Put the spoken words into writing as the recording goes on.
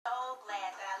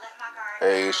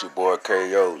Hey, it's your boy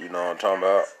KO, you know what I'm talking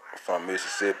about? From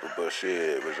Mississippi, but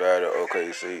shit, reside in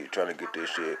OKC, trying to get this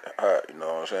shit hot, you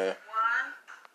know what I'm saying?